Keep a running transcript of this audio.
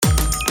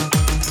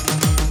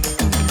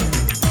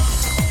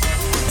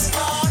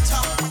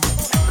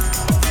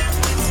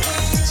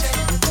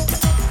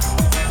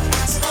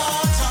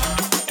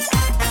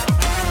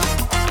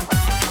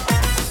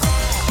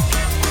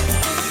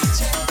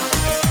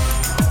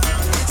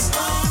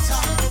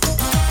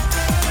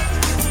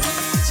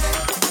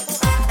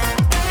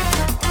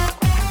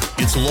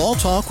Law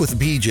Talk with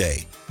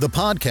BJ, the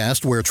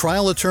podcast where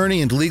trial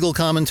attorney and legal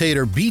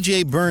commentator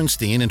BJ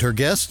Bernstein and her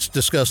guests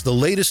discuss the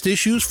latest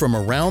issues from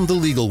around the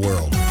legal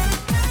world.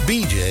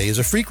 BJ is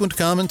a frequent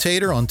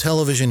commentator on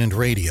television and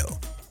radio.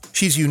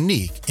 She's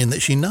unique in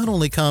that she not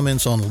only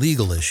comments on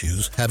legal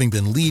issues, having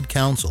been lead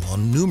counsel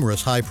on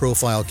numerous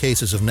high-profile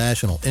cases of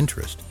national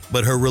interest,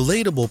 but her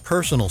relatable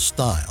personal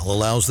style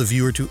allows the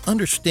viewer to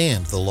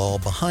understand the law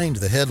behind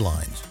the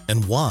headlines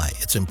and why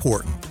it's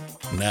important.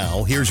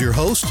 Now, here's your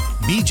host,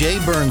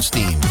 BJ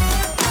Bernstein.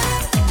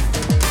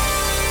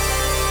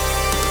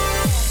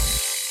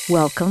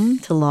 Welcome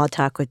to Law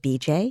Talk with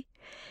BJ.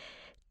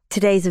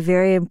 Today's a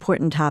very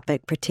important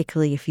topic,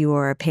 particularly if you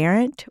are a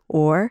parent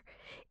or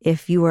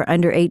if you are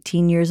under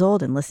 18 years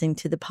old and listening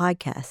to the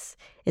podcast.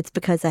 It's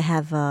because I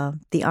have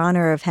the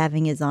honor of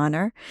having His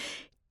Honor,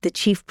 the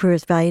Chief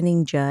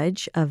Presiding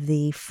Judge of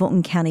the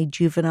Fulton County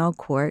Juvenile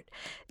Court,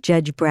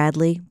 Judge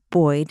Bradley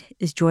Boyd,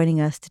 is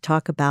joining us to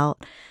talk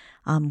about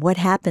what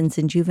happens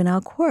in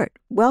juvenile court.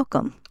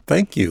 Welcome.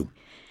 Thank you.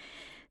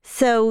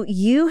 So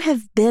you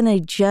have been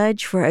a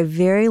judge for a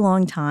very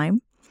long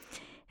time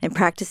and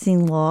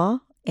practicing law,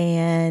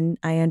 and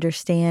I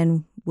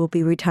understand will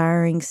be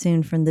retiring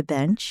soon from the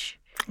bench.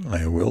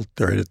 I will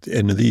start at the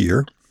end of the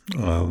year.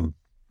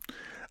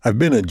 I've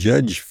been a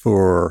judge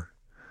for,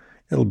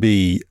 it'll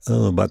be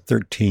about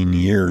 13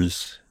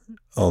 years,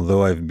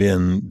 although I've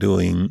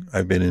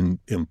been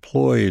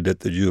employed at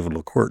the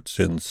juvenile court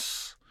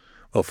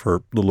for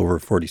a little over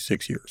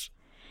 46 years.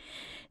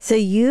 So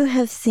you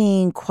have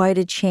seen quite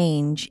a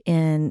change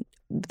in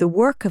the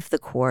work of the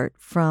court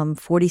from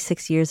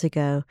 46 years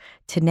ago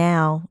to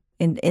now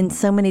in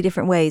so many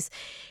different ways.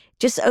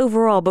 Just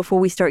overall, before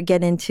we start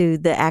getting into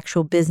the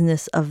actual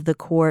business of the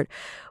court,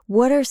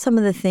 what are some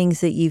of the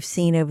things that you've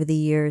seen over the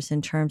years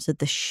in terms of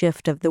the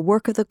shift of the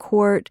work of the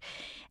court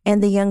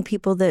and the young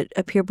people that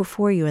appear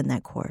before you in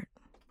that court?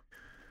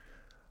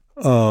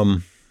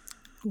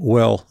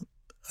 Well,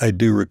 I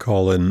do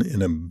recall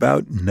in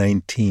about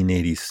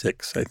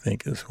 1986, I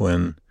think, is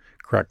when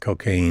crack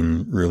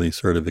cocaine really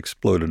sort of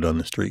exploded on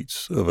the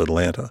streets of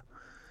Atlanta.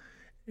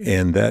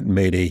 And that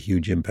made a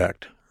huge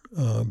impact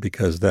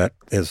because that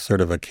has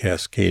sort of a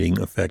cascading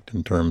effect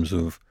in terms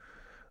of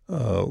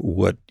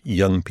what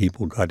young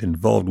people got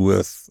involved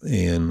with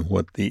and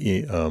what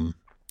and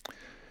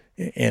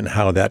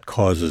how that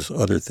causes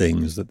other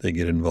things that they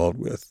get involved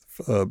with.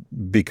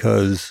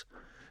 Because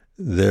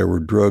there were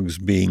drugs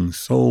being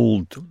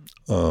sold.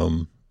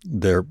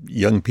 They're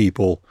young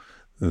people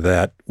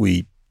that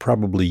we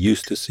probably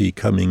used to see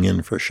coming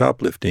in for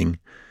shoplifting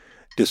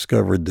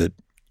discovered that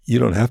you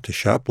don't have to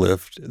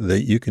shoplift,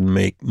 that you can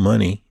make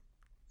money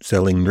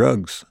selling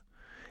drugs.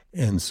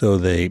 And so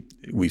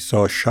we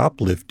saw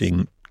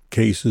shoplifting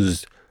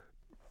cases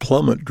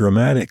plummet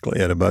dramatically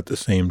at about the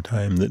same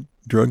time that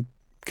drug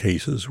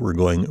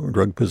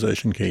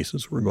possession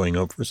cases were going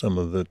up for some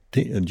of the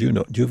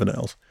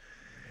juveniles.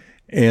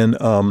 And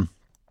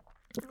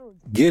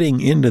getting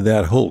into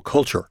that whole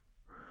culture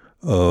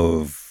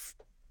of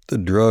the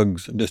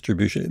drugs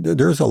distribution,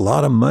 there's a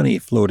lot of money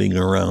floating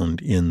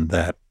around in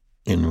that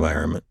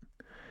environment.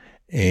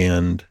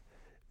 And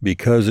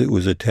because it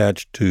was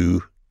attached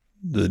to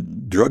the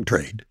drug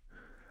trade,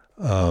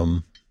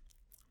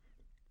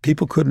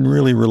 people couldn't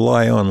really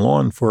rely on law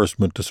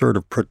enforcement to sort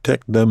of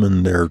protect them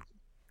and their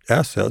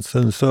assets.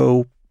 And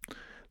so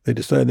they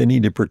decided they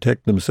needed to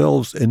protect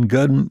themselves, and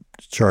gun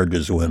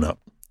charges went up.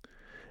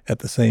 At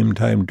the same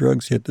time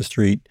drugs hit the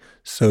street,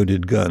 so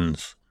did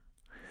guns.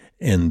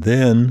 And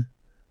then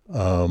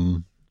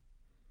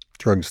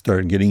drugs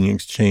started getting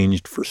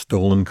exchanged for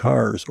stolen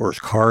cars, or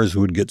cars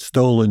would get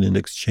stolen and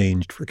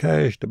exchanged for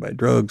cash to buy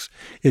drugs.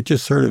 It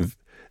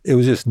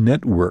was this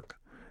network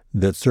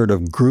that sort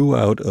of grew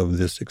out of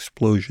this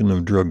explosion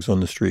of drugs on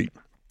the street.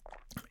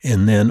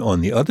 And then on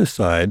the other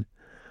side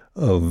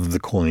of the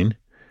coin,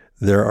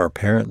 there are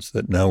parents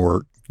that now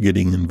were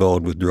getting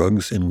involved with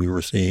drugs, and we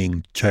were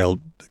seeing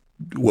child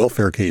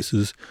welfare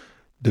cases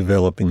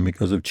developing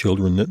because of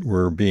children that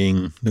were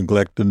being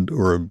neglected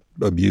or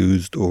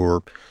abused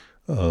or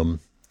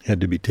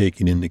had to be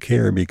taken into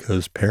care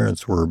because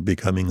parents were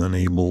becoming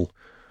unable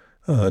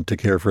to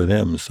care for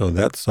them. So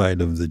that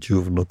side of the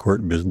juvenile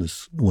court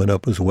business went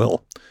up as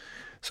well.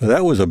 So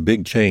that was a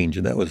big change,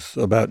 and that was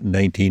about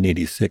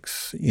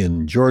 1986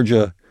 in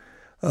Georgia.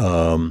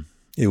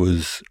 It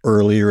was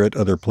earlier at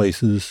other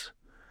places,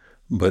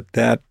 but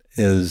that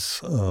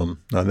is, now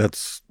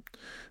that's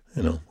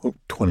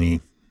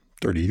 20,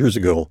 30 years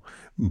ago,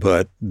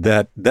 but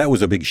that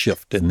was a big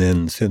shift. And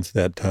then since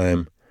that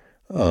time,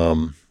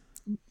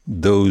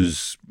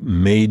 those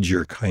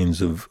major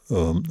kinds of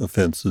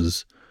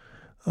offenses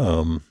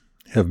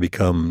have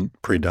become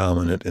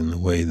predominant in the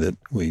way that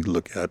we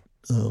look at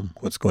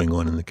what's going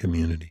on in the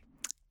community.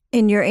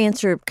 And your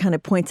answer kind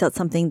of points out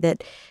something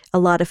that a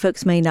lot of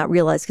folks may not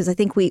realize, because I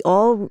think we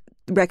all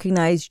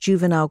recognize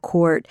juvenile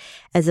court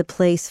as a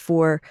place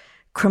for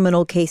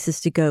criminal cases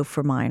to go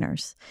for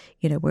minors.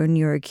 You know, when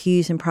you're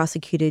accused and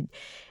prosecuted,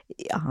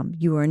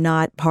 You are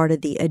not part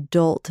of the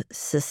adult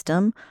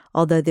system,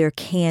 although there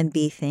can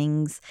be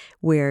things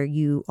where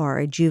you are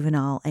a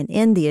juvenile and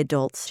in the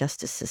adult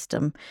justice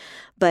system.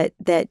 But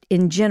that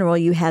in general,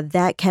 you have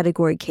that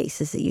category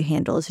cases that you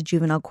handle as a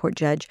juvenile court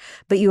judge,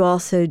 but you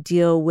also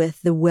deal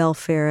with the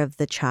welfare of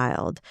the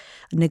child,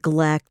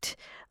 neglect,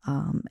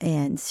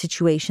 and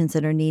situations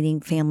that are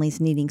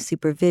families needing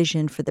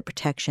supervision for the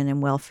protection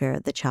and welfare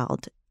of the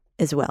child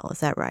as well. Is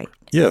that right?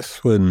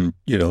 Yes. When,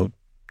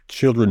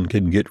 children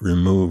can get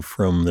removed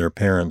from their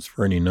parents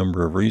for any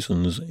number of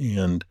reasons,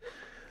 and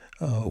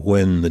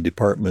when the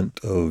Department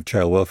of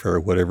Child Welfare,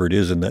 whatever it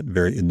is in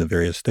the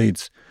various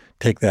states,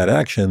 take that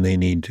action, they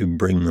need to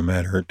bring the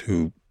matter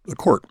to the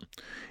court.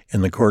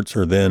 And the courts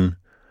are then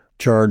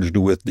charged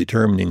with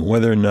determining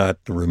whether or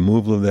not the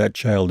removal of that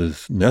child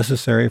is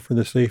necessary for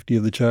the safety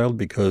of the child,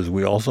 because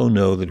we also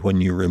know that when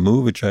you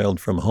remove a child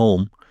from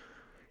home,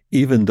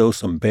 even though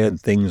some bad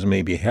things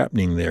may be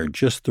happening there,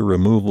 just the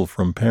removal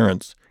from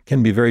parents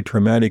can be very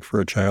traumatic for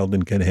a child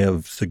and can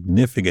have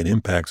significant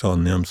impacts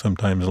on them,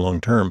 sometimes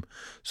long term.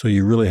 So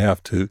you really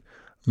have to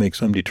make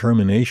some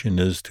determination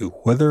as to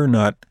whether or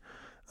not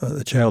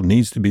the child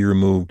needs to be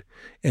removed.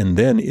 And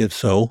then, if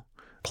so,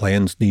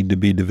 plans need to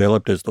be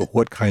developed as to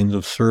what kinds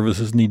of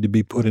services need to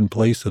be put in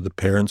place so the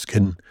parents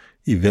can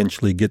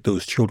eventually get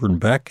those children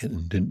back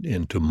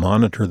and to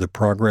monitor the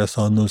progress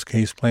on those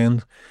case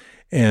plans.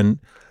 And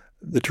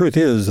the truth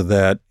is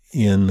that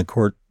in the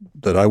court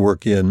that I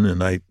work in,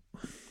 and I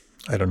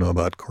don't know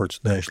about courts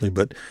nationally,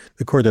 but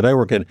the court that I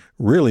work in,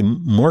 really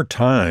more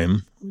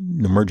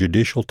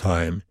judicial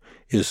time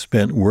is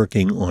spent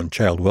working on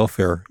child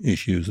welfare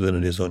issues than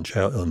it is on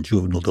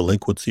juvenile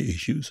delinquency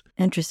issues.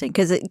 Interesting,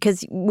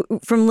 because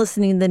from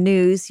listening to the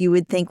news, you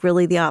would think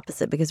really the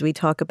opposite, because we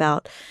talk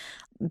about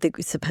the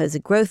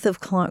supposed growth of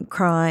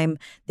crime,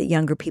 that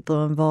younger people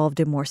are involved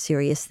in more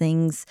serious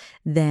things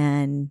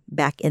than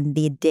back in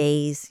the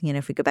days,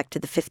 if we go back to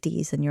the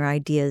 50s and your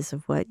ideas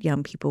of what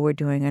young people were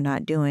doing or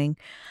not doing.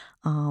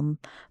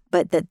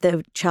 But that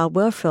the child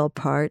welfare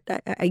part,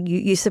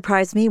 you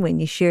surprised me when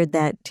you shared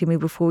that to me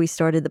before we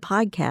started the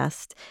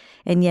podcast.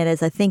 And yet,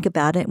 as I think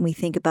about it, and we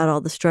think about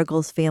all the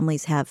struggles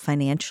families have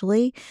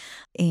financially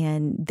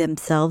and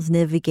themselves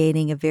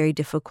navigating a very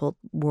difficult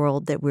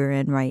world that we're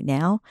in right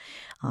now,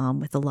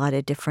 with a lot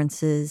of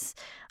differences,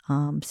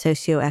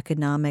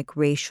 socioeconomic,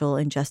 racial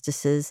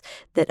injustices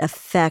that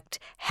affect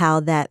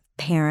how that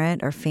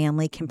parent or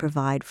family can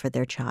provide for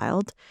their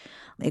child.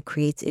 It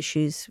creates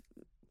issues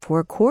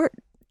for a court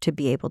to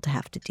be able to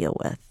have to deal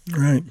with.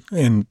 Right.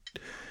 And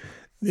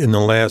in the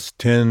last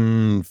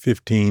 10,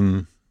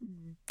 15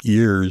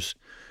 years,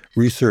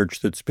 research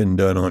that's been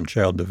done on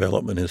child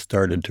development has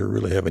started to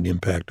really have an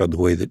impact on the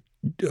way that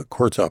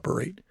courts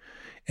operate.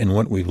 And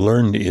what we've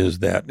learned is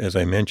that, as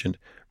I mentioned,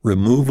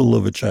 removal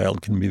of a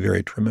child can be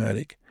very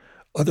traumatic.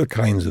 Other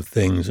kinds of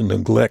things,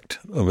 neglect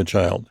of a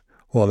child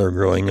while they're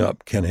growing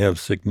up, can have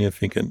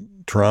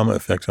significant trauma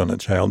effects on a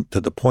child to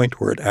the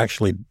point where it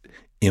actually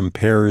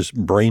impairs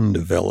brain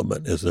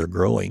development as they're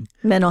growing.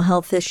 Mental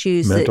health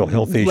issues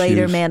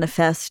later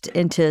manifest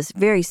into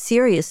very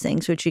serious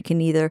things, which you can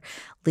either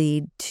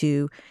lead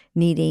to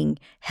needing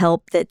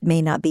help that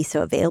may not be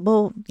so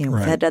available. We've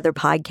had other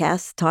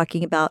podcasts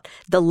talking about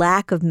the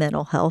lack of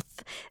mental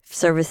health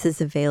services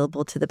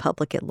available to the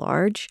public at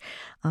large.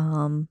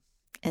 And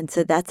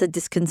so that's a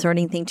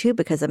disconcerting thing too,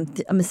 because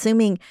I'm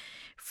assuming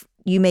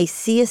you may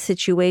see a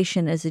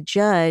situation as a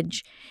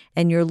judge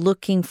and you're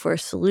looking for a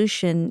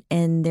solution,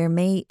 and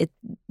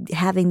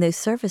having those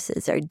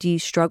services, or do you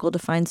struggle to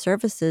find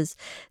services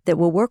that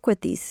will work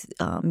with these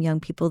young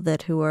people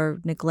who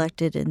are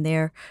neglected and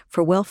there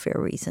for welfare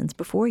reasons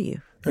before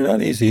you? They're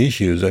not easy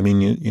issues. I mean,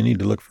 you need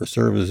to look for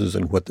services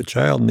and what the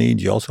child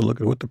needs. You also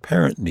look at what the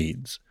parent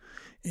needs.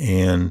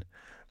 And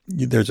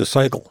there's a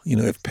cycle.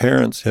 If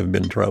parents have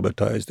been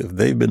traumatized, if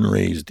they've been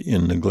raised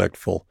in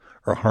neglectful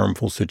or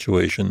harmful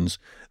situations,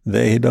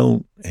 they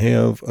don't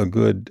have a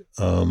good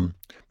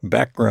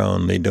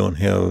background. They don't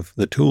have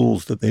the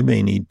tools that they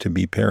may need to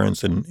be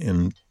parents,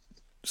 and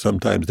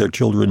sometimes their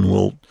children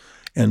will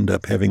end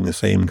up having the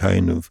same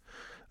kind of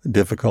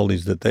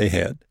difficulties that they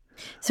had.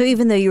 So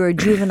even though you're a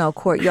juvenile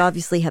court, you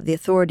obviously have the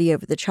authority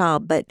over the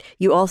child, but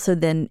you also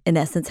then, in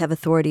essence, have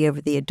authority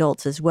over the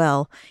adults as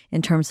well,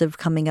 in terms of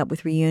coming up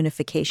with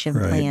reunification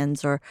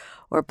plans or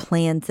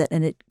plans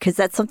because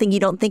that's something you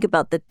don't think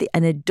about, that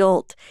an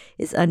adult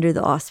is under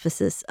the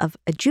auspices of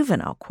a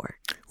juvenile court.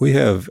 We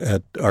have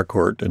at our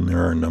court, and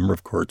there are a number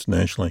of courts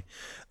nationally,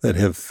 that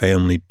have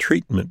family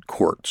treatment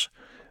courts.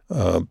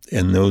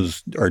 And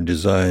those are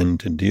designed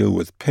to deal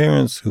with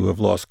parents who have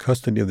lost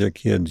custody of their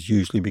kids,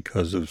 usually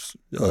because of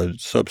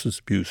substance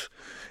abuse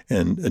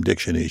and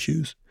addiction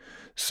issues.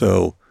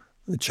 So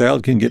the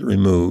child can get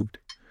removed,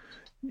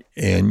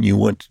 and you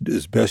want to,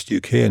 as best you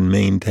can,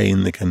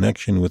 maintain the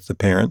connection with the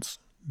parents,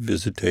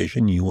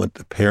 visitation. You want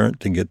the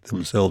parent to get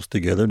themselves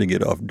together, to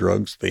get off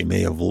drugs. They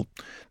may have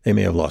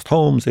lost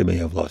homes. They may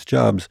have lost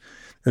jobs.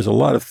 There's a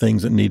lot of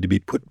things that need to be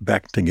put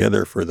back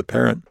together for the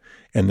parent.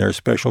 And there are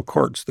special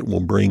courts that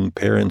will bring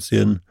parents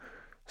in.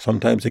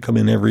 Sometimes they come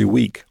in every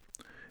week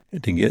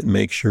to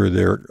make sure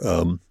they're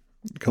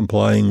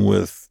complying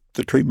with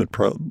the treatment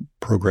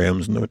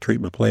programs and the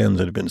treatment plans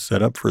that have been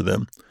set up for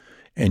them.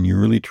 And you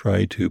really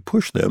try to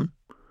push them,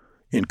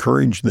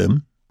 encourage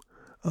them,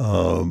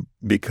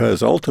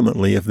 because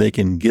ultimately, if they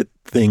can get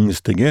things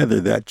together,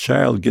 that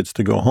child gets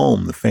to go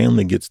home, the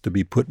family gets to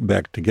be put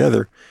back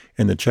together,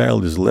 and the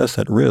child is less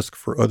at risk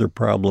for other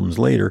problems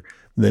later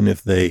than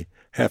if they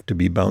have to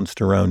be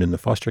bounced around in the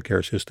foster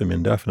care system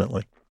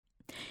indefinitely.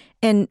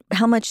 And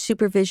how much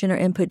supervision or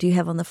input do you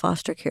have on the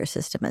foster care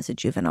system as a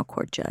juvenile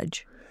court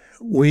judge?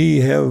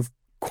 We have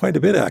quite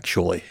a bit,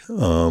 actually.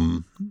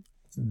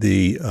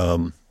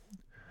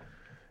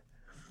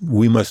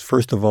 We must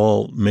first of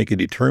all make a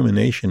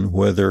determination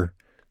whether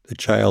the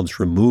child's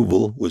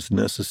removal was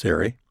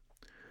necessary,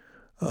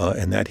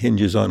 and that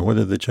hinges on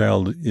whether the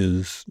child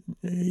is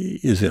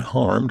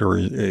harmed or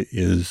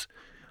is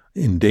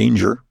in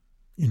danger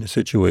in a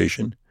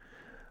situation.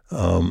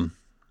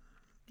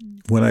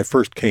 When I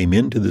first came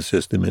into the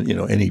system, and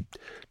any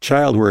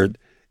child where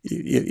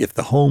if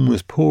the home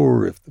was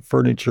poor, if the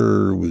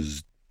furniture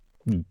was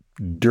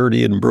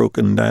dirty and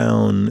broken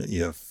down,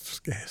 if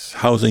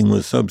housing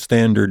was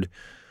substandard,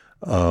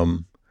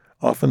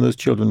 often those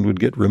children would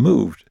get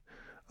removed.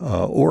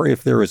 Or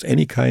if there was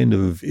any kind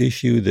of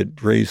issue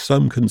that raised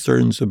some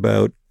concerns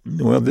about,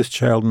 well, this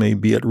child may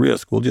be at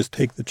risk, we'll just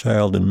take the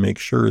child and make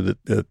sure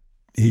that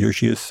he or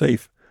she is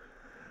safe.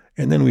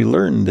 And then we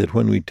learned that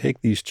when we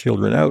take these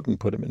children out and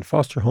put them in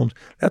foster homes,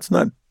 that's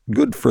not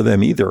good for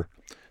them either.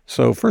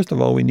 So first of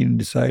all, we need to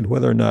decide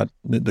whether or not,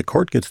 the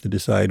court gets to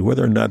decide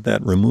whether or not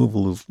that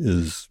removal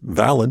is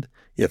valid.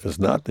 If it's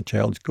not, the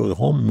child goes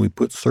home and we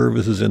put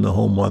services in the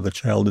home while the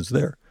child is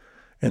there.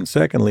 And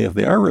secondly, if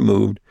they are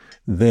removed,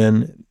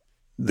 then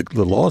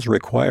the laws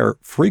require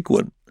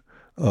frequent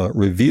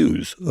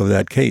reviews of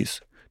that case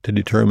to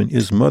determine,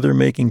 is mother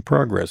making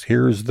progress?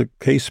 Here's the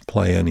case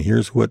plan.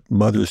 Here's what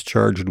mother's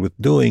charged with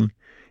doing.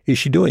 Is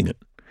she doing it?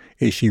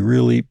 Is she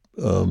really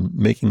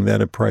making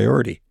that a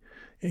priority?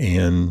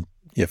 And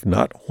if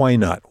not, why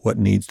not? What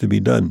needs to be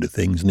done? Do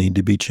things need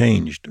to be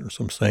changed or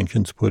some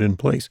sanctions put in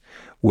place?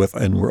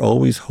 And we're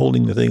always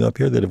holding the thing up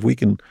here that if we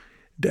can,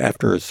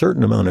 after a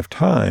certain amount of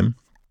time,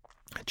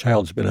 a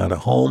child's been out of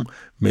home,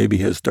 maybe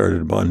has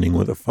started bonding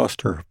with a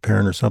foster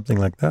parent or something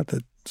like that,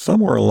 that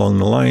somewhere along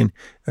the line,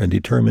 a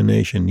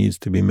determination needs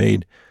to be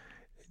made.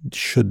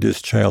 Should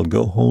this child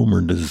go home,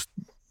 or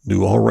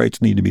do all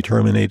rights need to be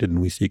terminated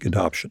and we seek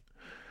adoption?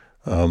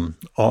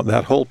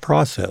 That whole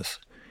process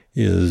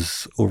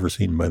is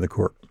overseen by the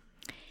court.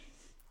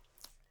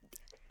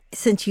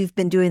 Since you've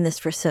been doing this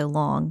for so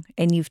long,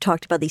 and you've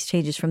talked about these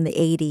changes from the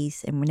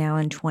 80s, and we're now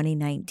in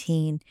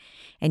 2019,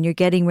 and you're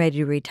getting ready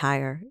to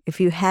retire, if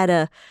you had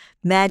a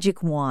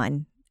magic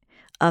wand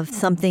of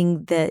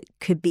something that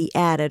could be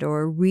added,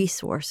 or a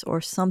resource, or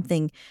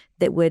something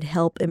that would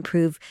help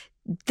improve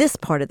this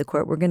part of the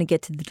court, we're going to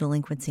get to the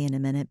delinquency in a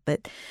minute,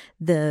 but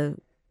the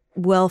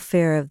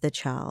welfare of the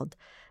child,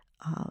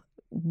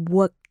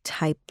 what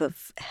type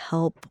of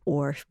help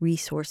or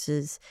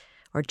resources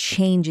or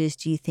changes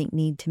do you think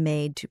need to be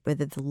made to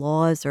whether the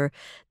laws or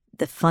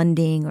the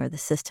funding or the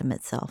system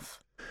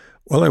itself?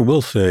 Well, I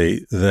will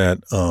say that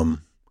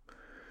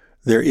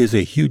there is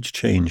a huge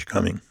change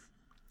coming.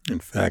 In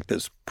fact,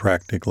 it's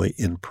practically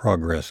in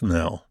progress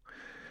now.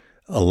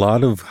 A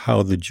lot of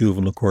how the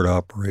juvenile court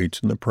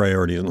operates and the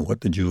priorities and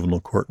what the juvenile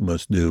court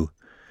must do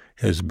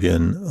has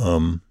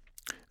been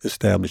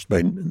established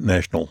by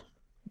national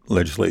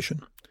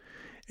legislation.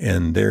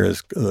 And there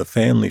is the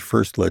Family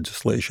First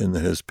legislation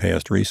that has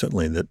passed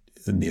recently that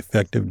the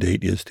effective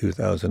date is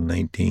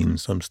 2019.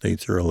 Some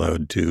states are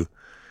allowed to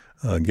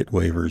get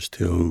waivers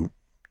to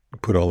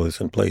put all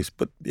this in place.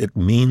 But it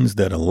means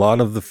that a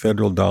lot of the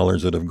federal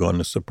dollars that have gone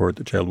to support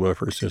the child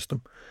welfare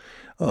system,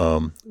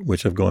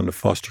 which have gone to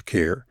foster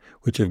care,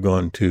 which have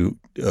gone to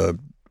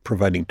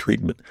providing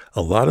treatment,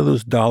 a lot of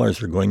those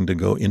dollars are going to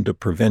go into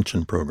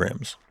prevention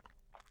programs.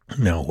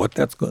 Now, what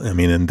that's going,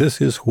 and this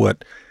is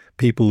what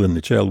people in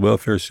the child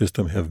welfare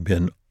system have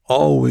been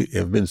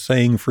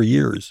saying for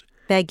years.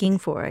 Begging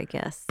for, I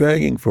guess.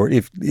 Begging for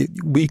it. The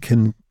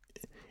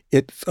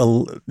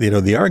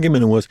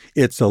argument was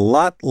it's a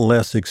lot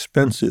less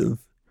expensive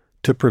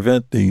to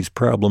prevent these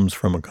problems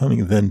from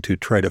coming than to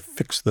try to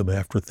fix them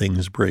after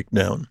things break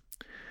down.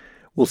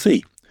 We'll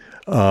see.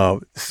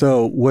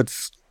 So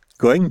what's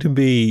going to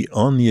be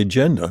on the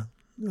agenda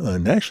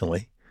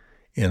nationally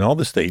in all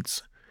the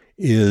states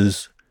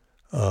is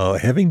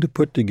having to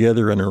put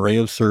together an array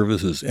of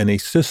services and a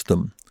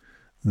system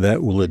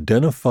that will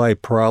identify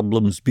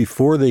problems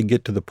before they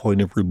get to the point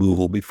of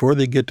removal, before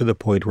they get to the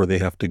point where they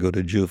have to go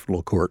to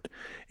juvenile court,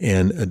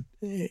 and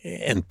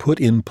put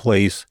in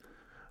place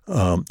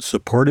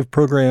supportive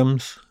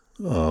programs,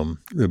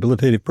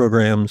 rehabilitative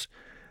programs.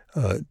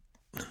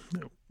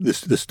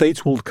 The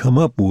states will come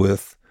up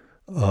with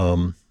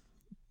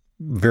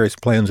various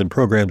plans and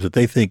programs that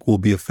they think will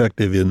be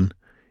effective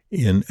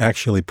in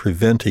actually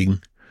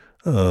preventing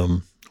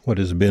what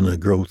has been a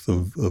growth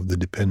of the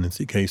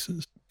dependency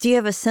cases. Do you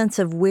have a sense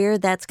of where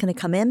that's going to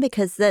come in?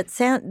 Because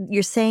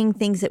you're saying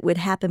things that would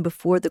happen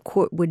before the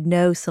court would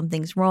know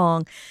something's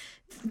wrong,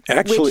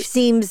 which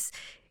seems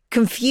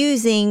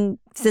confusing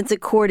since a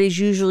court is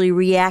usually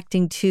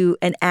reacting to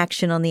an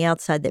action on the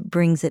outside that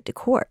brings it to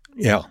court.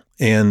 Yeah.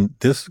 And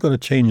this is going to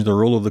change the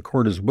role of the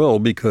court as well,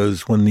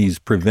 because when these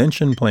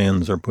prevention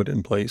plans are put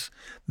in place,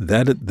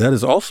 that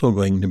is also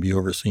going to be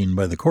overseen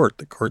by the court.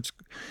 The court's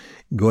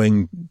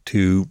going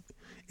to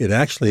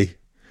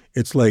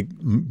it's like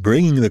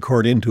bringing the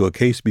court into a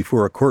case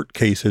before a court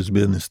case has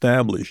been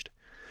established.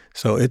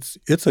 So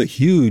it's a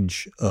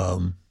huge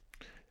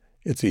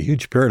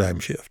paradigm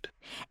shift.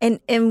 And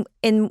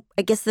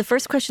I guess the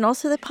first question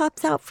also that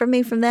pops out for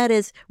me from that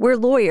is, we're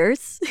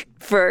lawyers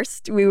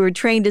first. We were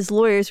trained as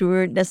lawyers. We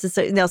weren't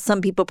necessarily, now some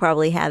people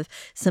probably have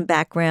some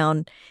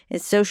background in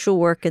social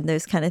work and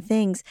those kind of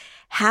things.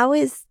 How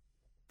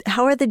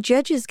are the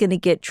judges going to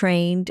get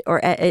trained or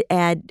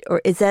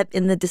or is that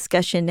in the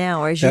discussion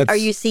now? Or are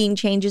you seeing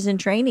changes in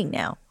training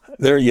now?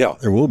 There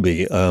will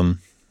be.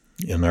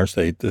 In our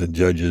state, the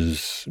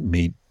judges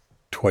meet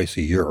twice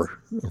a year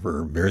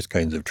for various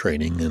kinds of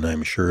training, and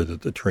I'm sure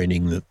that the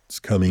training that's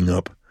coming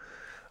up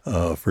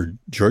for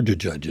Georgia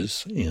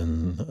judges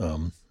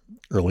in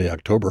early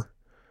October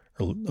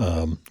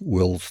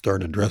will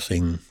start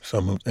addressing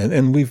some of,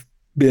 and we've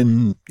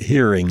been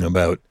hearing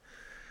about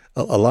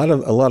a lot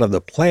of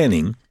the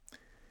planning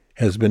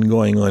has been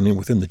going on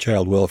within the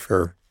child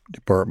welfare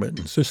department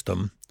and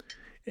system,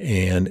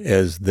 and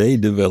as they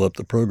develop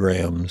the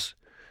programs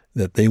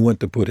that they want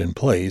to put in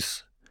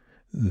place,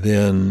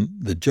 then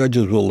the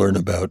judges will learn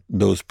about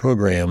those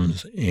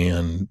programs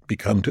and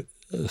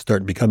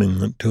start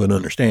becoming to an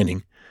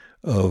understanding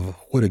of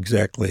what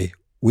exactly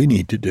we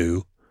need to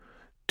do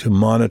to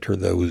monitor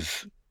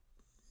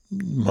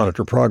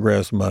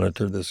progress,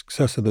 monitor the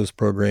success of those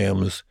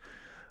programs.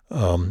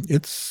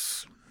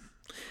 It's,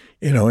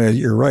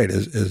 you're right,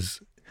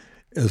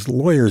 as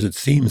lawyers, it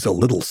seems a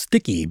little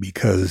sticky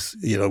because,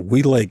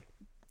 we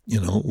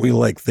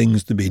like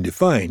things to be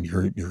defined.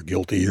 You're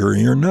guilty or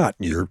you're not.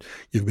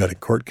 You've got a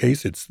court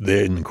case. It's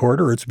there in court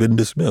or it's been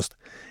dismissed.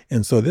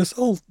 And so this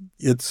whole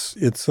I'm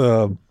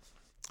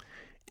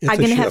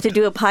going to have to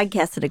do a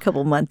podcast in a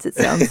couple months, it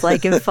sounds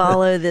like, and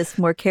follow this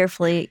more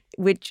carefully,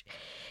 which,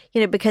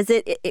 because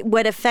it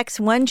what affects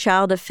one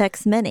child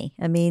affects many.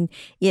 I mean,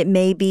 it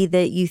may be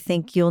that you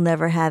think you'll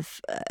never have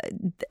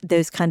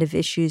those kind of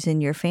issues in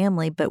your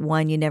family, but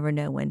one, you never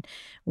know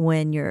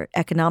when your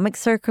economic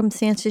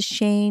circumstances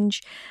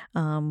change,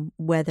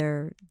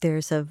 whether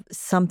there's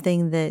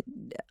something that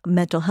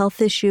mental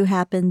health issue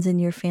happens in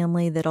your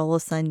family that all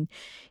of a sudden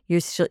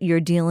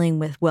you're dealing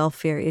with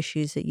welfare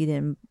issues that you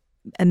didn't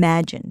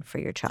imagine for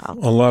your child.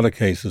 A lot of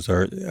cases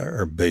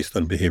are based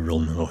on behavioral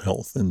and mental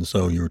health, and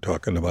so you were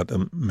talking about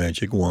the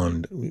magic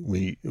wand.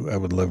 I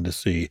would love to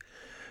see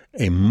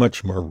a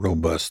much more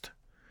robust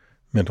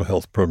mental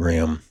health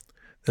program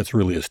that's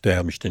really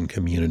established in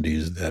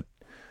communities that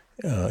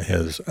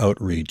has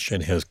outreach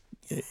and has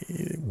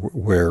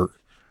where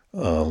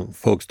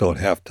folks don't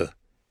have to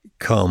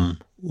come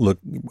look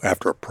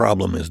after a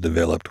problem is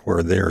developed,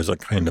 where there is a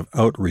kind of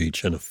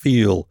outreach and a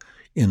feel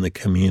in the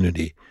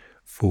community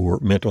for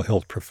mental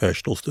health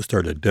professionals to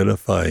start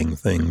identifying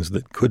things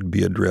that could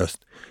be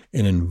addressed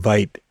and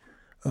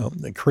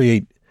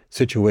create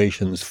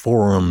situations,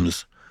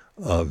 forums,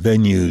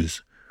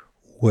 venues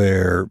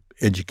where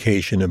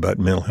education about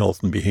mental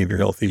health and behavioral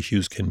health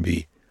issues can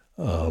be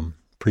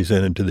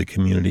presented to the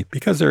community.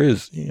 Because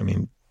there's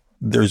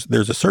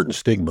a certain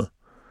stigma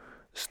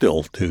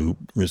still to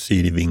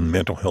receiving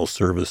mental health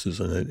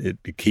services, and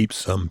it keeps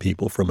some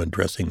people from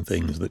addressing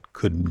things that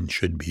could and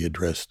should be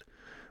addressed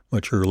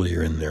much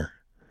earlier in their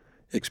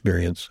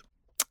experience.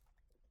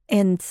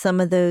 And some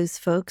of those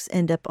folks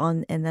end up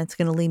and that's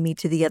going to lead me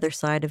to the other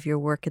side of your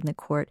work in the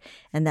court,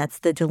 and that's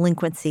the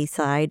delinquency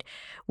side,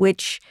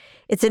 which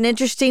it's an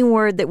interesting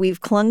word that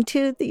we've clung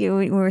to.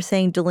 We were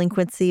saying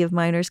delinquency of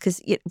minors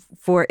because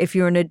if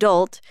you're an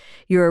adult,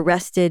 you're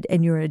arrested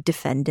and you're a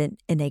defendant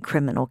in a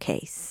criminal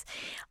case.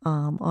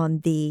 On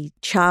the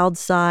child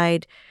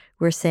side,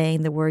 we're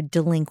saying the word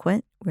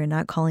delinquent. We're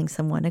not calling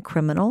someone a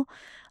criminal.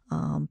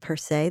 Per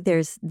se,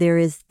 there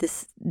is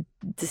this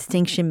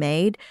distinction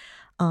made,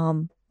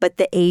 but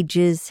the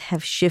ages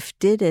have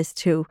shifted as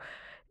to,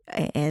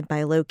 and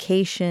by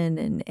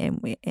location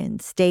and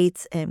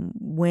states, and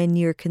when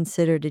you're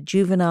considered a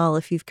juvenile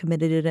if you've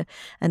committed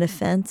an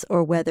offense,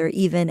 or whether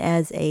even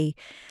as a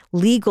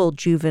legal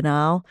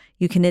juvenile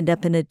you can end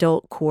up in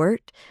adult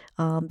court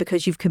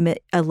because you've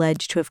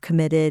alleged to have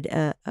committed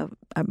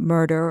a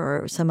murder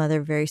or some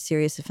other very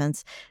serious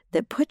offense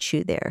that puts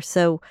you there.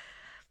 So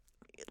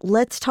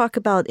let's talk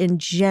about, in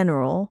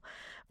general,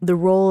 the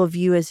role of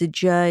you as a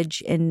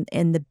judge and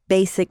the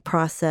basic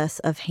process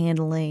of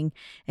handling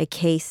a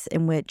case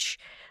in which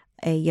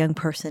a young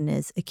person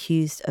is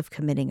accused of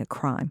committing a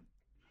crime.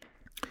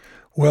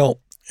 Well,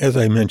 as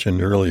I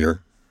mentioned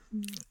earlier,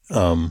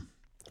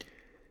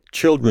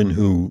 children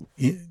who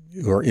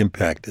are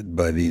impacted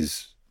by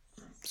these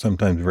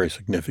sometimes very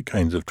significant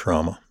kinds of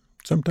trauma,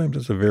 sometimes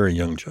as a very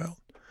young child,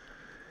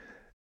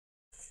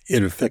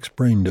 it affects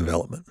brain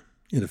development.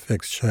 It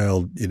affects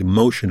child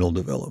emotional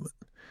development.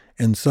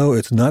 And so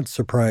it's not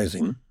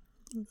surprising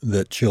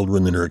that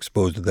children that are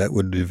exposed to that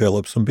would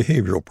develop some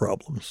behavioral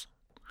problems.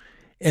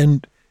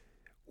 And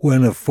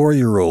when a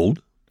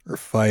 4-year-old or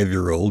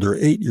 5-year-old or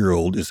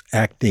 8-year-old is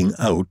acting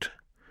out,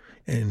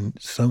 and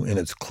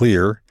it's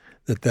clear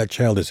that that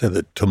child has had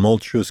a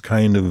tumultuous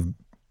kind of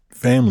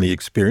family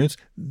experience,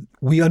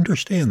 we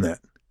understand that.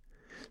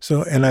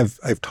 So, and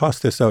I've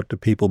tossed this out to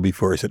people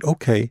before. I said,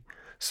 okay,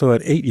 so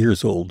at 8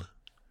 years old,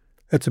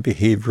 that's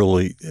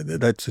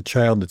a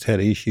child that's had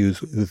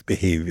issues with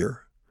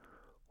behavior.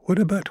 What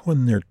about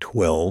when they're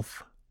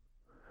 12?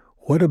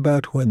 What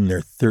about when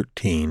they're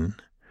 13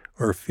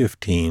 or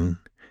 15?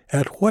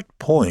 At what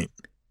point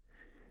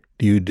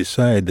do you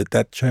decide that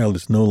that child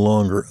is no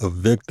longer a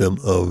victim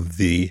of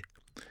the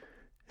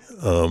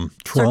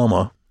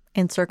trauma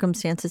and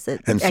circumstances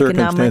that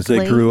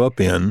they grew up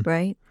in?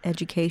 Right,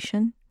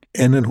 education.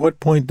 And at what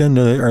point then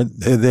have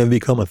they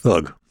become a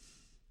thug?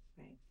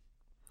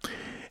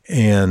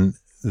 And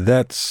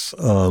that's,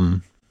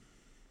 and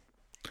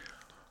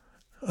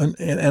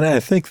I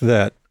think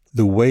that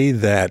the way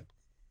that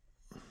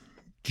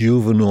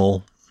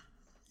juvenile,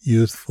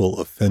 youthful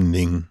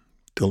offending,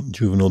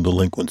 juvenile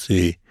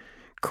delinquency,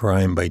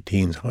 crime by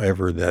teens,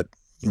 however that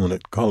you want to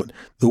call it,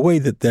 the way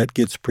that that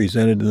gets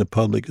presented in the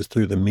public is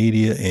through the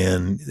media,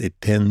 and it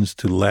tends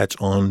to latch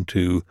on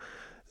to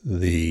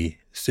the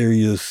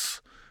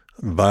serious,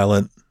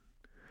 violent,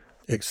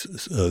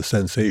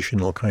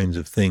 sensational kinds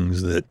of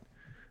things that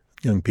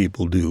young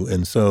people do.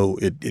 And so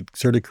it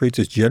sort of creates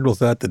this general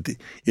thought that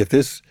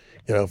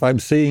if I'm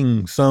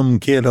seeing some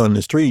kid on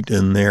the street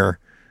and they're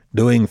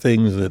doing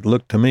things that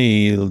look to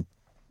me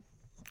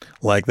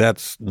like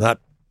that's not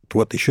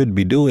what they should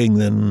be doing,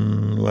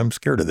 then I'm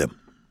scared of them.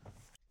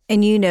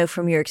 And you know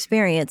from your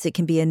experience, it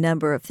can be a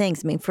number of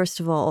things. I mean, first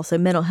of all, also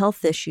mental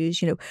health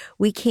issues.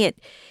 We can't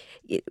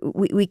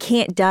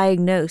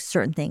diagnose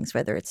certain things,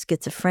 whether it's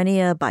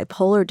schizophrenia,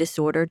 bipolar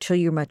disorder, till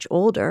you're much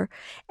older.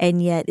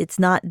 And yet it's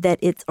not that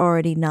it's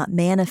already not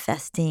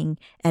manifesting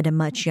at a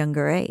much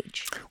younger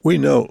age. We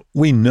know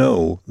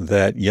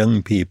that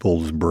young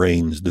people's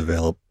brains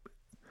develop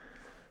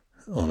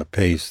on a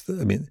pace.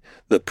 I mean,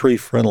 the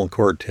prefrontal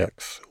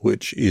cortex,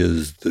 which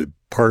is the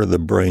part of the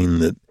brain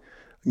that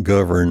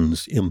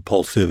governs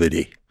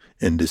impulsivity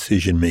and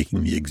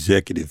decision-making, the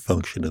executive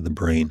function of the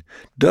brain,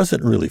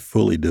 doesn't really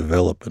fully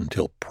develop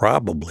until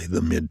probably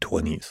the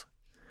mid-20s.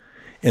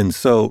 And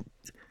so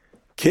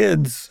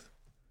kids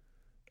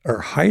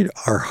are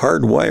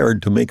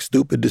hardwired to make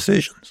stupid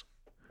decisions.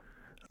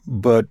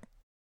 But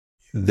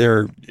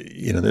there's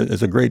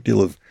a great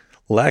deal of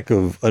lack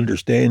of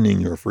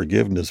understanding or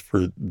forgiveness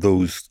for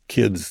those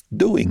kids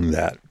doing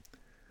that.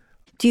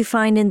 Do you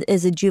find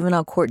as a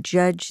juvenile court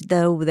judge,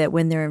 though, that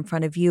when they're in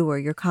front of you or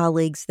your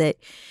colleagues that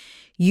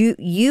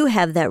you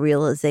have that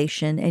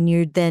realization and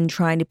you're then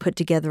trying to put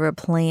together a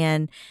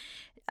plan?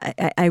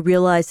 I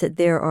realize that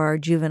there are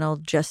juvenile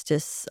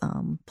justice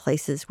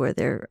places where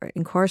they're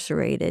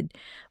incarcerated,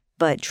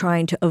 but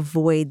trying to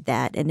avoid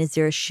that. And is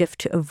there a shift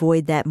to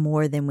avoid that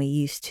more than we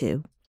used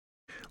to?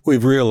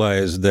 We've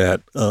realized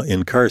that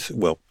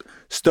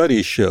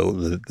studies show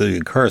that the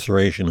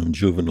incarceration of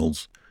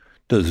juveniles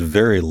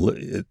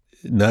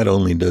not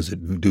only does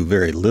it do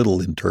very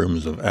little in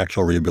terms of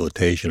actual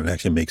rehabilitation, it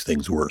actually makes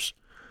things worse.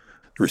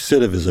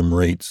 Recidivism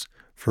rates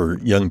for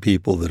young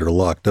people that are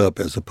locked up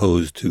as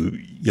opposed to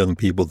young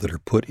people that are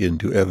put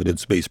into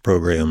evidence-based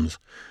programs.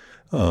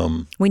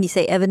 When you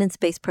say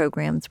evidence-based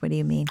programs, what do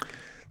you mean?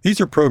 These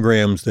are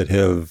programs that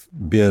have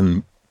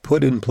been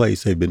put in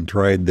place. They've been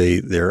tried.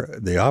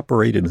 They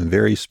operate in a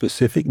very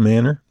specific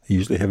manner. They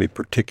usually have a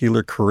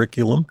particular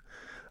curriculum.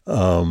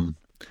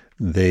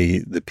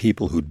 The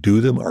people who do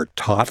them are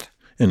taught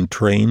and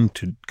trained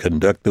to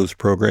conduct those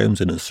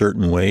programs in a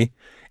certain way,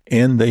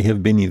 and they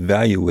have been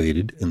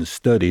evaluated and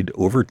studied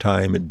over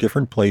time at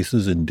different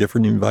places in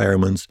different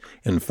environments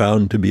and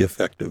found to be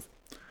effective.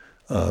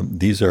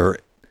 They're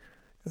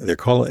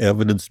called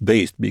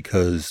evidence-based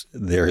because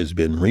there has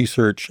been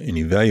research and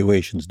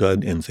evaluations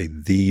done and say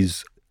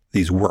these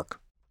work.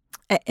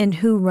 And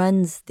who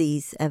runs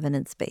these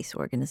evidence-based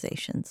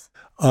organizations?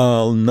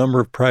 A number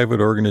of private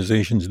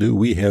organizations do.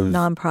 We have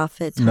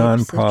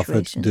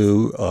nonprofits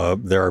do.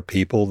 There are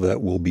people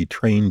that will be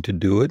trained to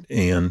do it.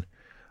 And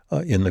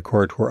in the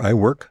court where I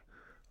work,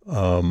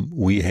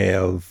 we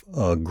have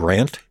a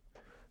grant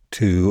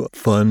to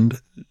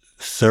fund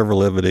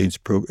several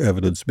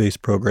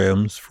evidence-based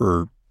programs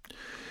for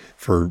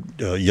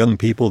young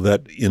people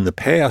that in the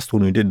past,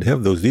 when we didn't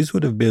have those, these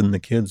would have been the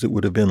kids that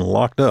would have been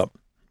locked up,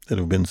 that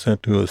have been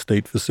sent to a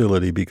state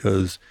facility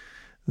because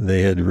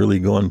they had really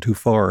gone too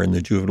far in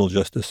the juvenile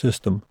justice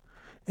system.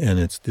 And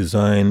it's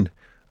designed,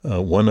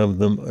 one of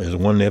them is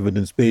one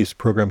evidence-based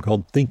program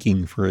called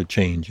Thinking for a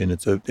Change. And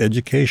it's an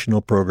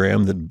educational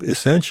program that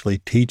essentially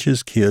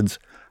teaches kids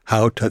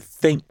how to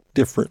think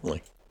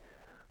differently.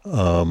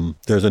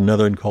 There's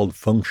another one called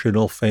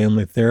Functional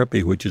Family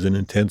Therapy, which is an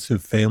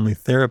intensive family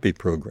therapy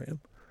program.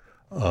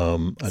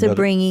 So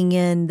bringing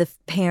in the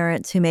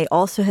parents who may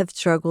also have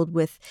struggled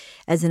with,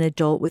 as an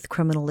adult, with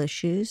criminal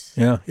issues.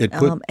 Yeah,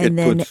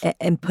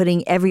 and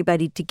putting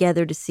everybody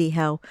together to see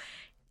how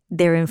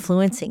they're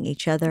influencing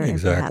each other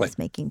and perhaps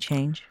making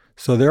change.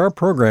 So there are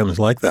programs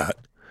like that.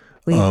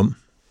 And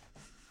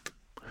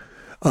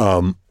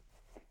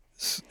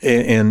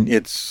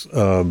it's,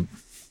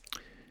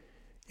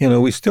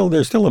 there's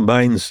still a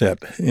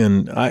mindset.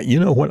 And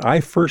when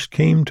I first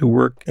came to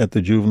work at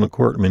the juvenile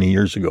court many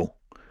years ago,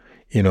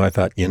 I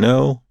thought, I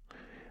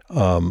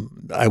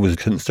was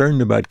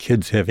concerned about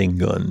kids having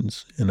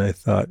guns. And I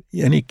thought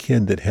any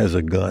kid that has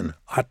a gun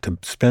ought to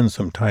spend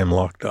some time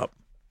locked up.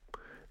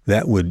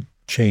 That would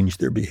change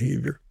their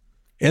behavior.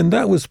 And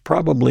that was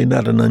probably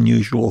not an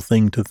unusual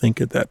thing to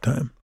think at that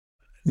time.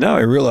 Now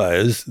I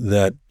realize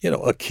that,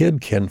 a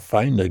kid can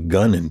find a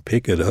gun and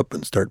pick it up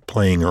and start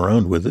playing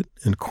around with it.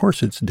 And of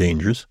course it's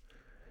dangerous.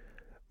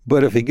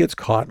 But if he gets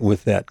caught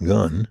with that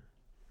gun,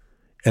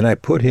 and I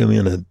put him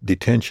in a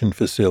detention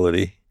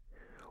facility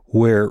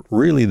where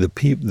really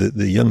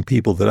the young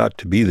people that ought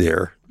to be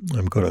there,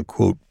 I'm going to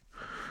quote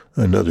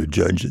another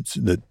judge, it's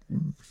the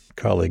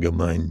colleague of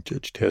mine,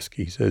 Judge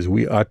Teskey, says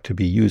we ought to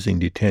be using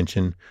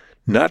detention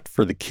not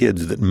for the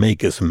kids that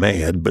make us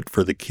mad, but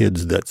for the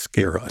kids that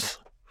scare us.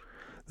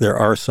 There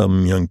are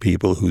some young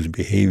people whose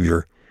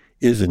behavior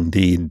is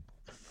indeed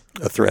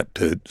a threat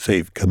to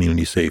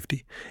community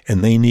safety,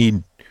 and they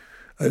need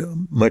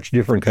much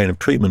different kind of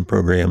treatment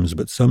programs,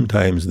 but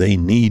sometimes they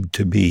need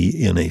to be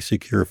in a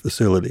secure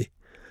facility.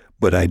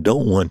 But I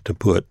don't want to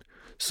put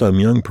some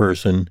young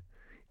person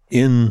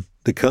in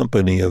the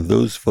company of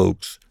those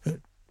folks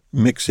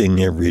mixing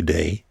every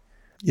day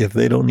if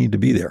they don't need to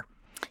be there.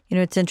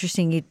 It's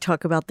interesting you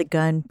talk about the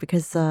gun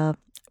because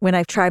when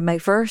I tried my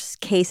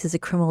first case as a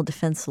criminal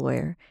defense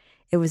lawyer,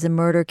 it was a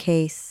murder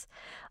case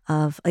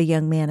of a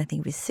young man, I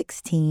think he was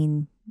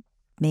 16,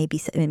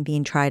 maybe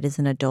being tried as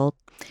an adult.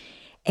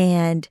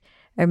 And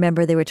I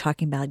remember they were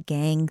talking about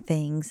gang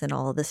things and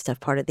all of this stuff,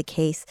 part of the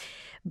case.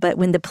 But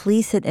when the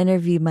police had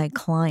interviewed my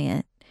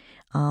client,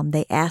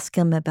 they asked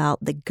him about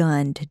the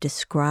gun, to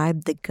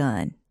describe the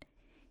gun.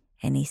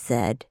 And he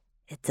said,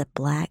 it's a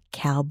black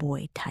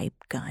cowboy type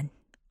gun.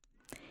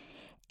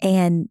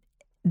 And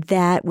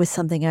that was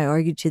something I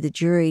argued to the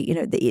jury.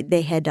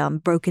 They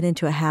had broken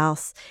into a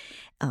house,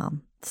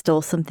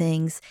 stole some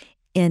things.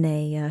 In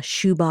a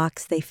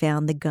shoebox, they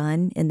found the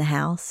gun in the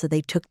house, so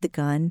they took the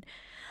gun.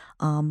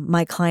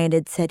 My client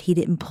had said he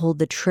didn't pull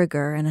the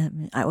trigger,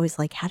 and I was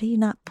like, how do you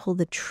not pull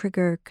the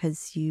trigger?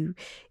 And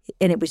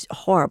it was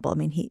horrible. I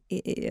mean,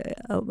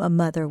 a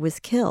mother was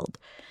killed.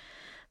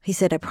 He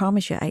said, I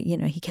promise you,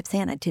 he kept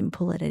saying, I didn't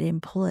pull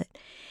it.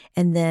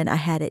 And then I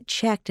had it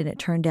checked, and it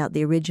turned out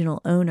the original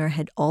owner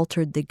had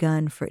altered the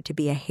gun for it to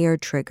be a hair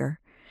trigger.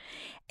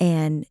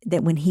 And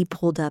that when he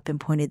pulled up and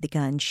pointed the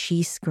gun,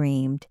 she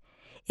screamed.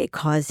 It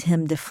caused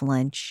him to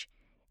flinch,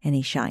 and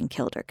he shot and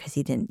killed her because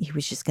he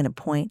was just going to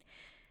point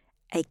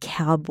a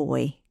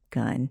cowboy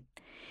gun.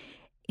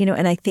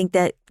 And I think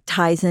that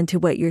ties into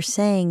what you're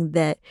saying,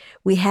 that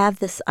we have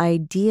this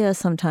idea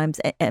sometimes,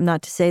 and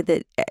not to say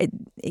that it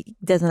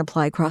doesn't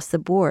apply across the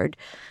board,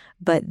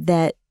 but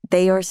that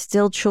they are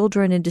still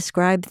children and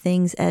describe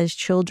things as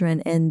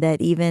children, and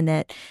that even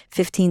at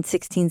 15,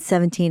 16,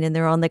 17, and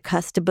they're on the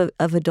cusp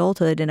of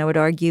adulthood, and I would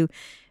argue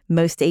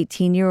most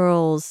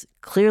 18-year-olds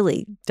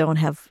clearly don't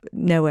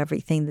know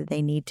everything that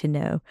they need to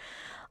know,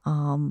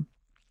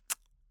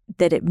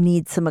 that it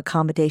needs some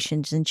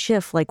accommodations and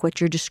shift, like what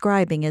you're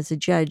describing as a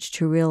judge,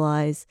 to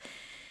realize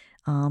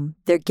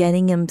they're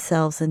getting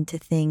themselves into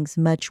things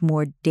much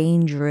more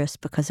dangerous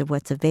because of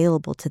what's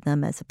available to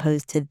them, as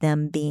opposed to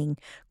them being,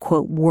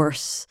 quote,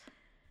 worse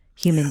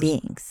human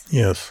beings.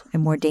 Yes.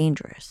 And more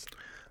dangerous.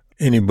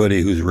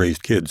 Anybody who's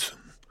raised kids,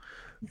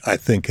 I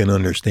think, can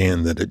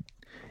understand that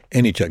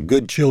any child,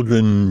 good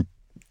children,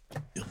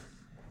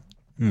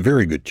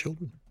 very good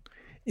children,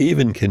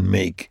 even can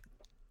make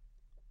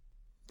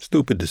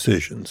stupid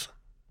decisions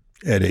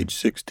at age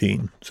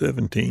 16,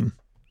 17.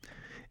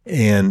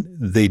 And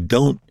they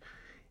don't,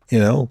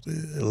 a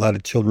lot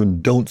of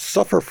children don't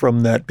suffer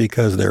from that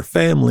because their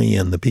family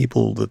and the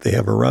people that they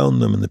have around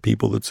them and the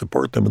people that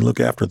support them and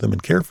look after them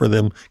and care for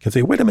them can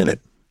say, wait a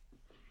minute,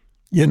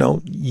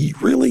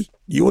 really?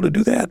 You want to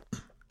do that?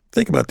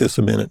 Think about this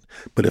a minute.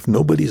 But if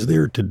nobody's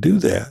there to do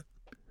that,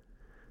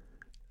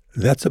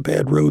 that's a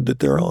bad road that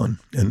they're on,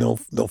 and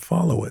they'll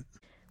follow it.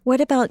 What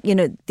about,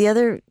 the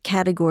other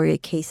category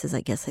of cases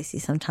I guess I see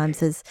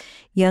sometimes is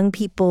young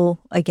people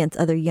against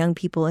other young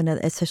people, and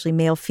especially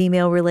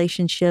male-female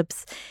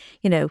relationships,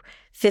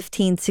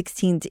 15,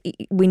 16.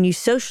 When you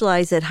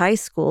socialize at high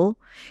school,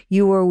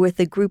 you are with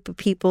a group of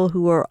people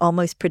who are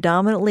almost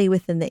predominantly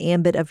within the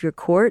ambit of your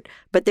court,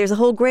 but there's a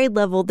whole grade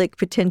level that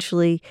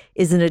potentially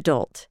is an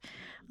adult.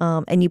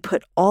 And you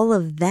put all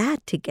of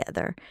that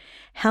together.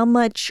 How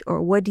much,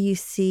 or what do you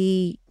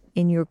see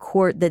in your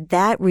court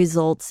that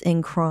results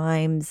in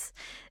crimes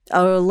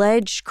or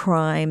alleged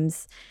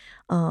crimes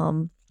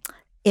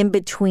in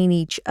between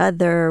each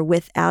other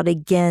without,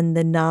 again,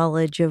 the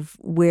knowledge of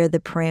where the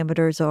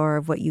parameters are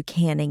of what you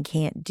can and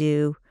can't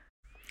do.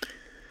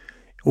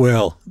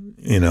 Well,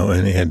 and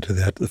add to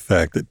that the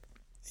fact that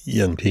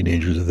young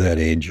teenagers of that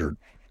age are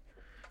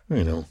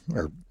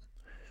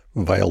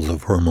vials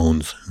of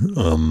hormones,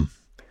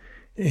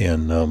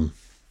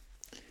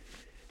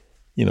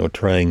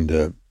 trying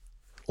to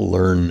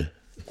learn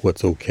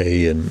what's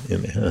okay and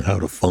how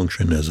to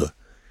function as a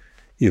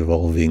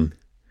evolving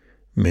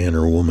man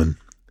or woman.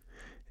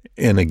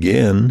 And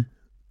again,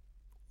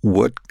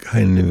 what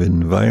kind of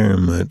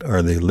environment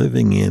are they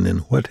living in,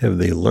 and what have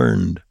they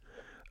learned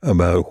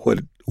about what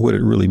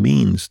it really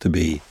means to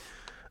be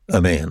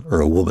a man or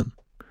a woman?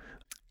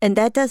 And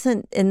that's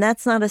not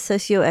a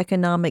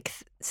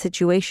socioeconomic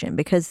situation,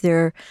 because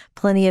there are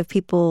plenty of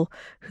people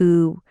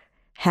who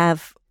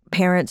have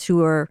parents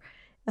who are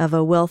of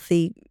a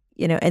wealthy,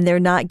 and they're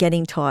not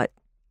getting taught.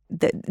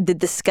 The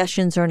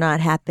discussions are not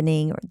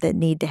happening or that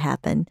need to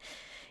happen.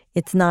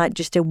 It's not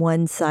just a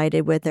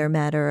one-sided, whether a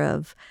matter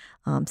of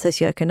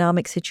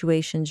socioeconomic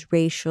situations,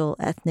 racial,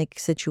 ethnic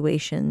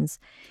situations.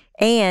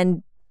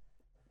 And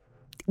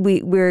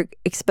we're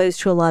exposed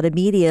to a lot of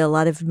media, a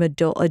lot of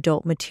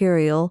adult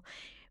material,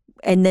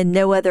 and then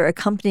no other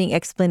accompanying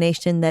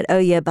explanation that, oh,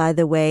 yeah, by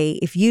the way,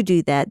 if you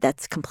do that,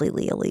 that's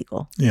completely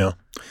illegal. Yeah.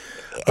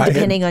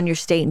 Depending on your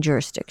state and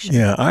jurisdiction.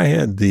 Yeah, I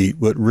had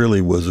what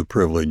really was a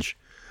privilege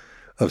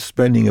of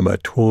spending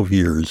about 12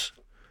 years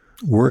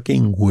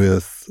working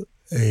with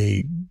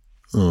a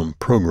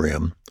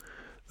program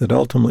that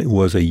ultimately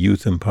was a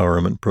youth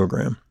empowerment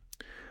program.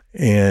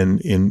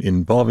 And in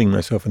involving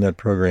myself in that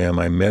program,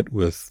 I met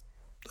with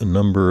a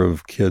number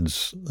of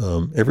kids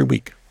every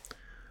week.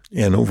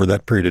 And over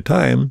that period of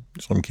time,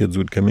 some kids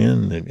would come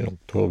in,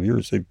 12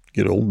 years, they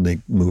get old and they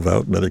move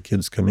out, and other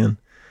kids come in.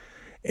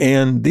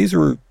 And these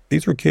were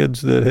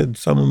kids that had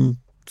some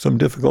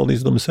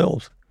difficulties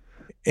themselves.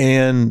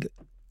 And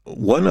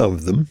one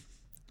of them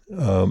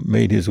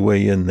made his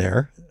way in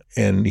there,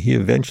 and he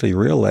eventually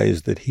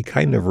realized that he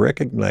kind of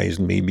recognized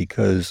me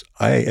because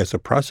I, as a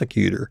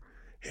prosecutor,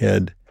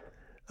 had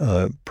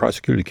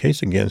prosecuted a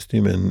case against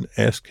him and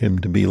asked him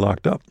to be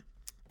locked up.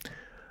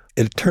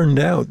 It turned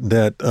out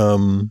that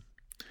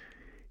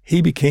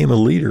he became a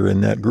leader in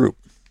that group,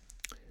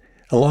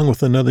 along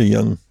with another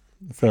young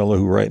fellow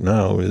who right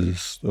now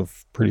is a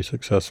pretty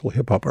successful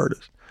hip-hop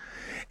artist.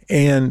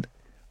 And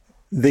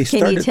they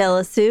started... Can you tell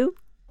us who?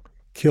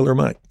 Killer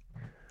Mike.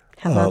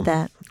 How about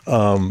that?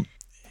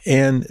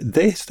 And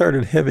they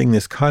started having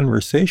this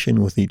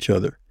conversation with each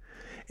other.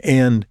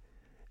 And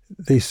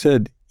they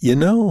said,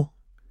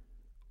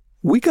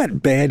 we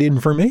got bad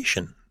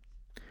information.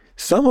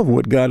 Some of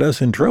what got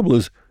us in trouble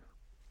is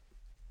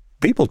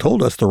people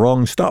told us the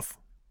wrong stuff.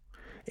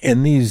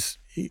 And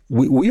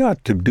we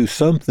ought to do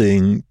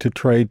something to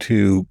try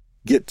to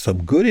get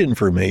some good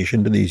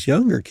information to these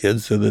younger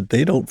kids so that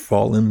they don't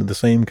fall into the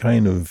same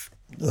kind of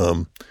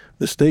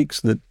mistakes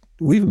that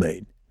we've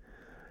made.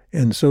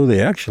 And so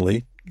they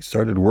actually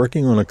started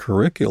working on a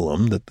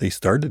curriculum that they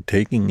started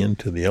taking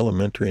into the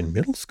elementary and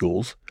middle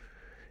schools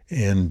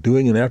and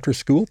doing an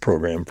after-school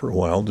program for a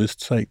while,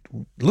 just say,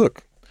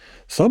 look,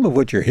 some of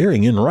what you're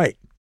hearing isn't right.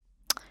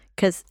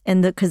 Because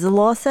the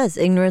law says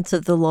ignorance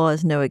of the law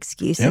is no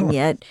excuse, Yeah. and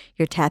yet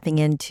you're tapping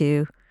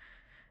into,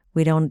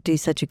 we don't do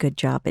such a good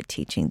job at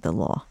teaching the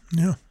law.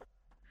 Yeah.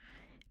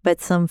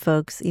 But some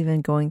folks,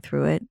 even going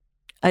through it,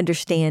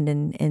 understand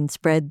and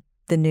spread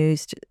the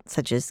news,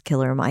 such as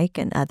Killer Mike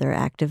and other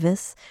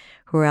activists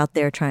who are out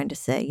there trying to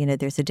say,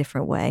 there's a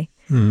different way.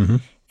 Mm-hmm.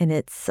 And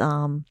it's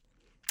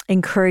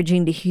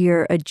encouraging to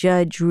hear a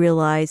judge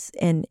realize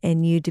and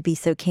you to be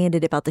so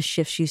candid about the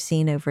shifts you've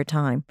seen over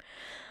time.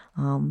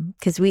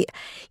 Because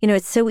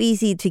it's so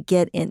easy to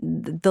get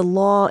in the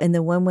law. In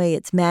the one way,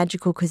 it's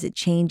magical because it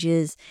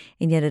changes,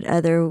 and yet in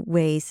other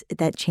ways,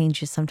 that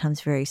change is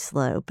sometimes very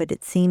slow. But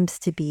it seems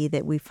to be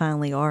that we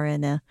finally are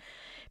in a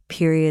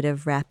period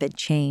of rapid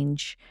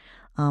change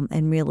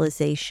and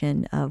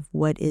realization of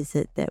what is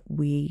it that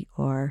we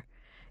are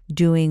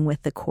doing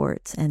with the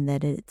courts, and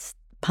that it's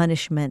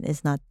punishment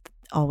is not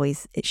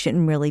always, it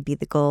shouldn't really be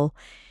the goal.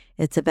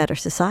 It's a better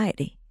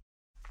society.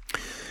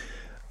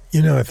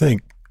 I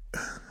think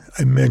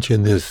I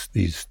mentioned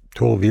these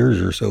 12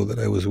 years or so that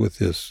I was with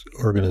this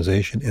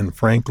organization, and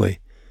frankly,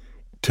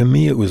 to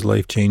me, it was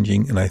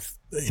life-changing, and I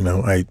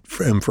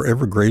am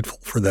forever grateful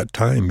for that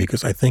time,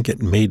 because I think it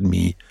made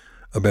me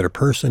a better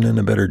person and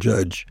a better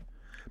judge,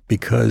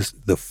 because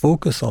the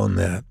focus on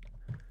that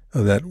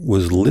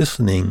was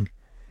listening.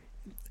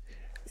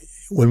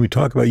 When we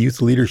talk about youth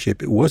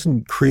leadership, it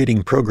wasn't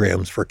creating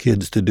programs for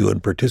kids to do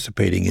and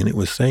participating in. It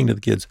was saying to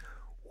the kids,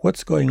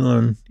 what's going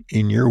on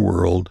in your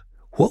world?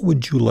 What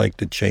would you like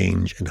to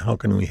change, and how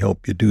can we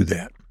help you do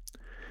that?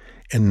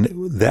 And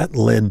that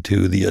led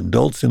to the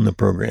adults in the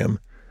program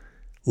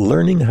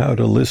learning how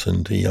to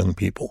listen to young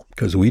people,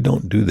 because we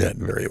don't do that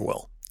very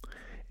well.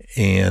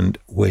 And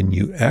when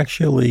you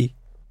actually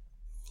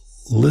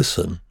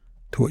listen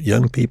to what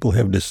young people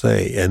have to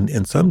say,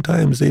 and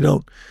sometimes they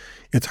don't,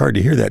 it's hard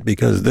to hear that,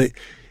 because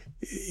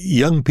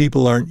young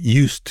people aren't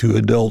used to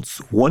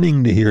adults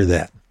wanting to hear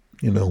that.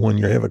 When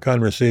you have a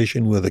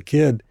conversation with a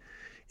kid,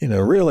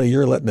 really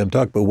you're letting them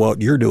talk, but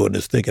what you're doing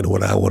is thinking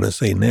what I want to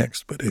say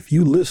next. But if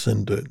you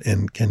listen to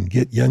and can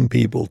get young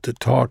people to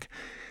talk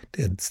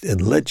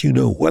and let you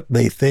know what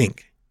they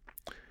think,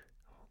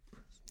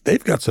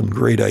 they've got some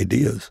great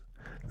ideas.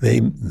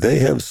 They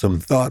have some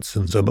thoughts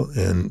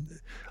and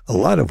a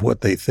lot of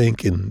what they think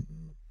can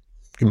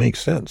make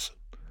sense.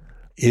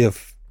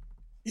 If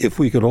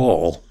we could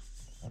all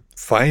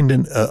find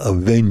a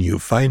venue,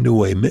 find a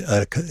way,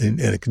 and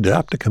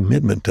adopt a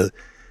commitment to,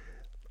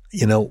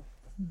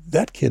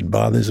 that kid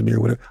bothers me or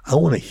whatever. I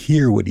want to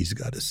hear what he's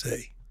got to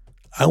say.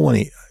 I want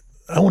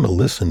to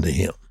listen to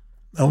him.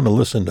 I want to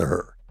listen to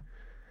her.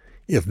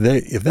 If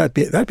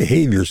that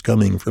behavior is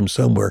coming from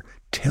somewhere,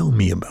 tell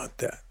me about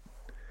that.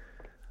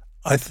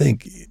 I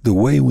think the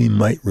way we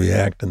might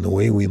react and the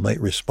way we might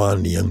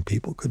respond to young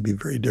people could be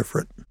very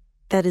different.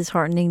 That is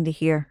heartening to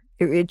hear.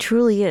 It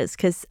truly is,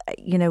 because,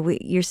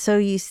 you're so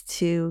used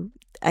to,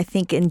 I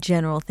think in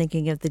general,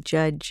 thinking of the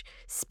judge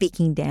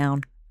speaking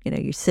down.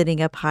 You're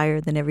sitting up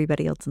higher than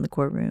everybody else in the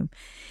courtroom.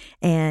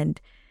 And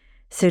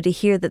so to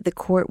hear that the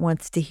court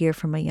wants to hear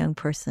from a young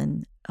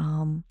person,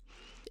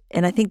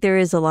 and I think there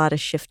is a lot of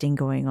shifting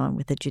going on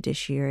with the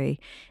judiciary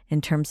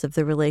in terms of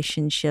the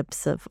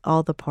relationships of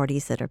all the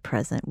parties that are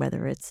present,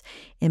 whether it's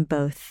in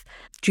both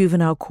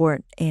juvenile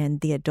court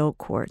and the adult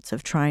courts,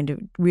 of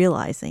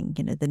realizing,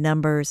 the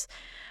numbers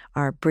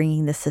are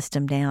bringing the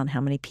system down,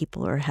 how many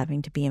people are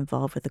having to be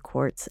involved with the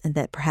courts, and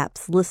that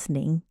perhaps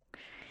listening,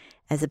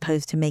 as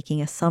opposed to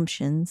making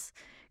assumptions,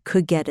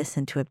 could get us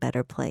into a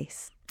better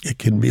place. It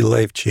can be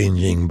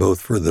life-changing both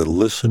for the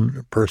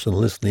person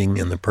listening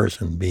and the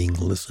person being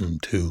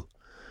listened to.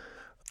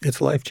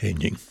 It's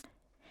life-changing.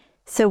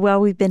 So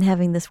while we've been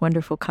having this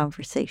wonderful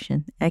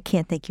conversation, I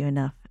can't thank you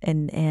enough.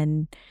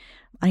 And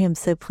I am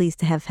so pleased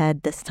to have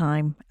had this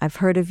time. I've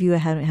heard of you. I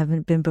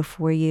haven't been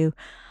before you.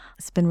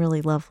 It's been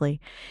really lovely.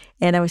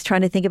 And I was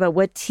trying to think about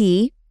what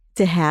tea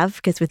to have,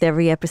 because with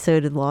every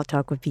episode of Law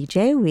Talk with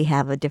BJ, we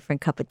have a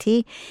different cup of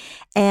tea.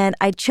 And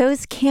I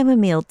chose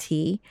chamomile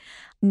tea.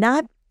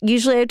 Not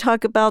usually I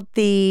talk about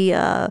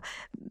the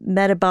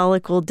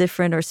metabolical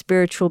different or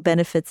spiritual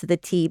benefits of the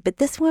tea, but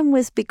this one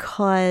was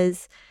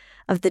because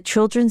of the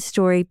children's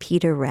story,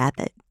 Peter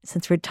Rabbit,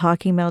 since we're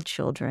talking about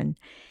children.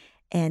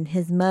 And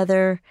his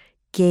mother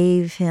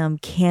gave him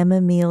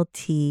chamomile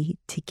tea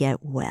to get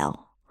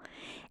well.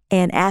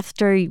 And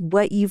after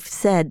what you've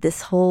said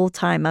this whole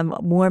time, I'm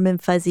warm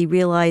and fuzzy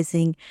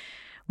realizing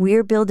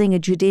we're building a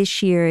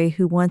judiciary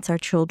who wants our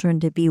children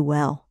to be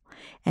well.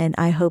 And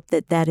I hope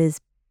that is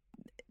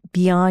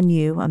beyond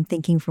you. I'm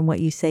thinking from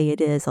what you say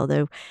it is,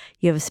 although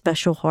you have a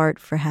special heart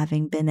for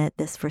having been at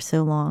this for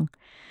so long.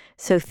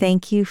 So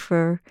thank you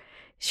for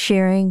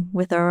sharing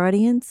with our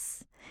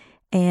audience.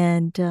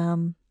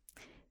 And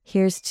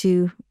here's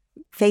to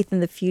faith in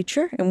the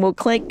future. And we'll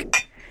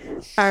clink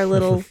our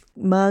little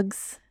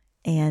mugs.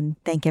 And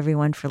thank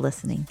everyone for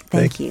listening.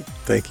 Thank you.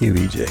 Thank you,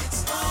 BJ.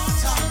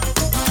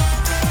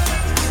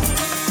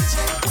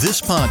 This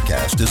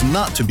podcast is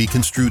not to be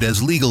construed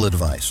as legal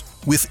advice.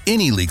 With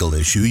any legal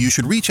issue, you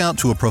should reach out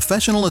to a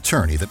professional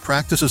attorney that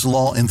practices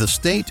law in the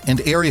state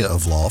and area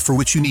of law for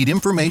which you need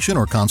information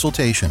or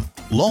consultation.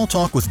 Law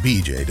Talk with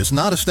BJ does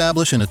not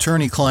establish an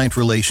attorney-client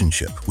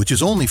relationship, which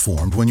is only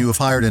formed when you have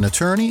hired an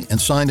attorney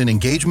and signed an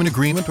engagement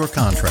agreement or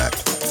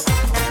contract.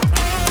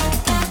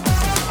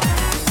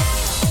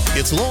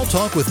 It's Law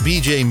Talk with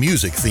BJ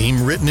music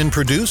theme written and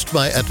produced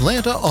by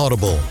Atlanta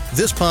Audible.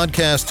 This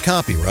podcast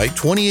copyright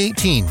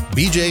 2018,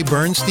 BJ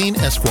Bernstein,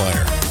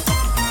 Esquire.